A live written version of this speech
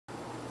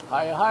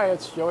Hi,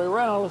 it's Joey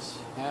Reynolds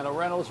and a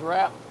Reynolds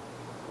rap.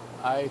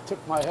 I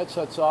took my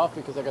headsets off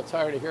because I got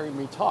tired of hearing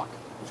me talk.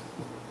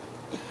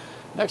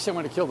 Next, I'm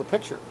going to kill the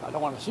picture. I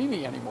don't want to see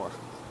me anymore.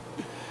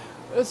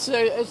 It's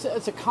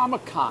a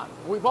Comic-Con.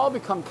 We've all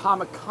become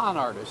Comic-Con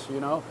artists, you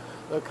know.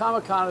 The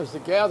Comic-Con is the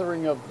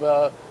gathering of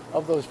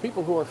those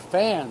people who are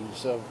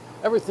fans of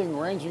everything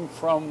ranging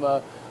from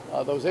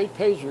those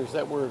 8-pagers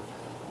that were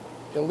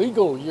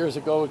illegal years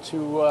ago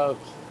to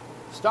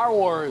Star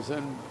Wars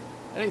and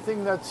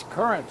anything that's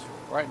current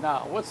right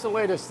now. What's the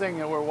latest thing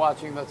that we're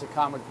watching that's a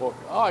comic book?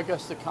 Oh, I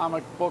guess the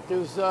comic book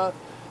is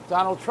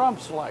Donald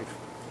Trump's life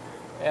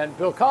and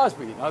Bill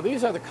Cosby. Now,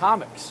 these are the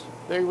comics.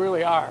 They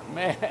really are,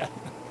 man.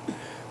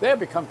 They have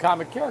become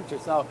comic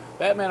characters. Now,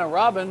 Batman and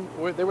Robin,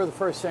 they were the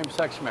first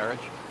same-sex marriage.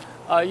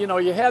 You know,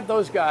 you had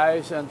those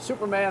guys, and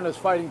Superman is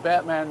fighting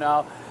Batman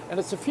now,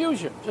 and it's a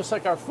fusion, just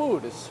like our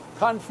food. It's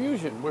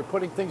confusion. We're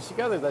putting things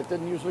together that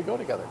didn't usually go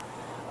together.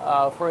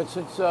 For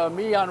instance,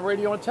 me on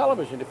radio and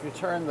television. If you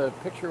turn the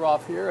picture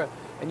off here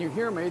and you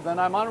hear me, then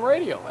I'm on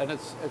radio, and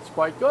it's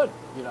quite good,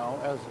 you know,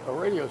 as a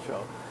radio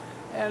show.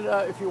 And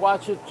if you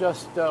watch it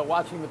just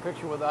watching the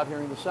picture without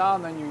hearing the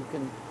sound, then you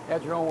can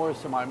add your own words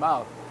to my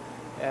mouth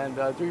and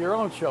do your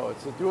own show.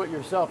 It's a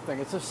do-it-yourself thing.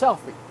 It's a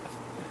selfie.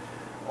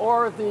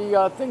 Or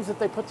the things that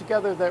they put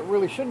together that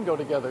really shouldn't go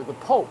together. The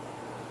Pope,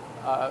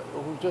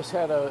 who just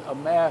had a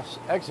mass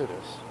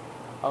exodus.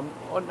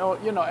 No,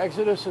 you know,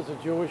 exodus is a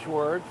Jewish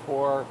word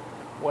for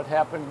what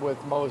happened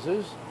with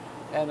Moses,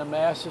 and a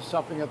mass is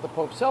something that the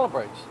Pope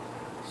celebrates.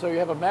 So you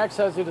have a mass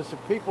exodus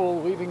of people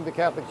leaving the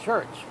Catholic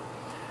Church.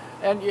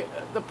 And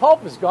the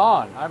Pope is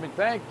gone. I mean,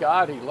 thank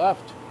God he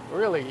left.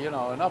 Really, you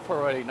know, enough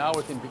already. Now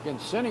we can begin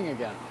sinning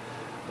again.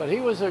 But he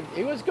was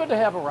good to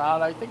have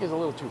around. I think he's a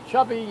little too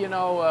chubby, you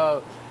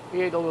know.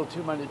 He ate a little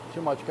too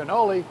much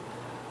cannoli.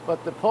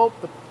 But the Pope,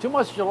 too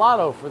much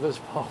gelato for this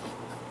Pope.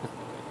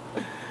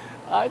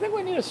 I think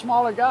we need a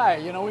smaller guy.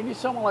 You know, we need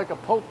someone like a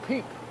Pope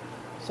Peep,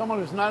 someone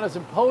who's not as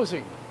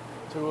imposing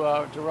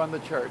to run the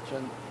church.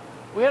 And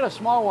we had a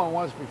small one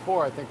once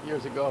before, I think,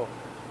 years ago.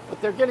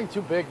 But they're getting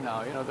too big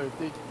now. You know,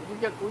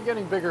 we're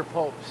getting bigger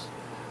popes.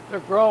 They're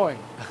growing.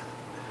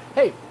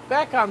 Hey,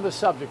 back on the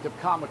subject of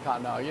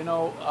Comic-Con now. You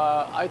know,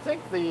 I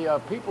think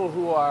the people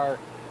who are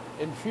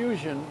in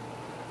fusion,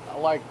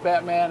 like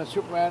Batman and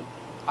Superman,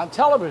 on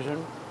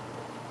television,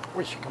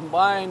 we should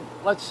combine,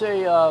 let's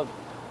say,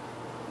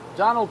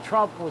 Donald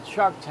Trump with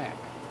Shark Tank.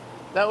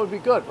 That would be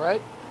good,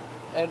 right?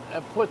 And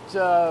put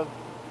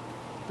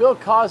Bill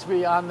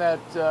Cosby on that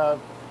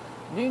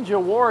Ninja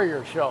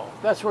Warrior show.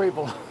 That's where he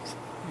belongs.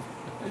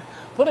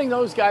 Putting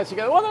those guys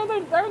together. Well,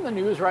 they're in the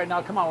news right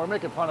now. Come on, we're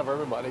making fun of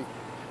everybody,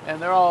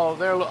 and they're all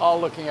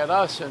looking at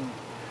us, and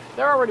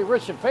they're already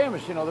rich and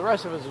famous. You know, the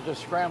rest of us are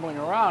just scrambling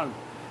around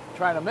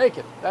trying to make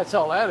it. That's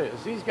all that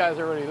is. These guys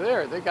are already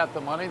there. They got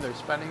the money. They're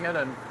spending it,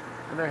 and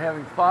they're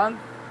having fun.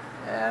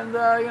 And,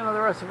 you know,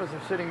 the rest of us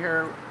are sitting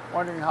here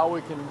wondering how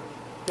we can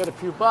get a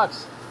few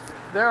bucks.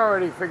 They're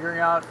already figuring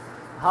out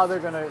how they're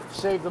going to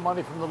save the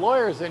money from the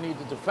lawyers they need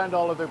to defend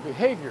all of their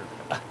behavior.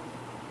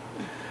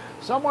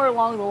 Somewhere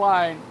along the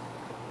line,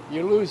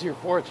 you lose your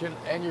fortune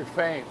and your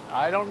fame.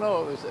 I don't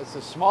know. It's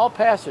a small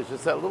passage.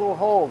 It's that little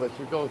hole that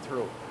you go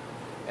through.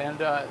 And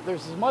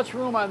there's as much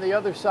room on the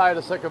other side.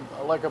 It's like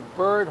a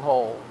bird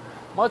hole.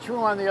 Much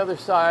room on the other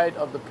side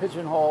of the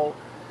pigeonhole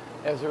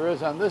as there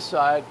is on this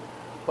side.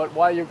 But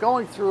while you're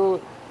going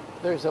through,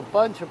 there's a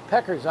bunch of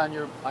peckers on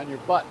your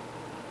butt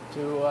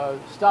to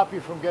stop you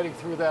from getting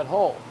through that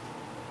hole.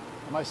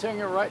 Am I saying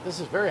it right? This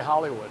is very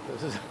Hollywood.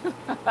 This is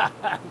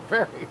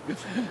very.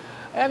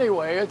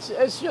 Anyway,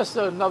 it's just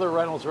another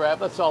Reynolds rap.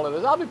 That's all it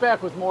is. I'll be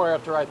back with more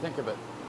after I think of it.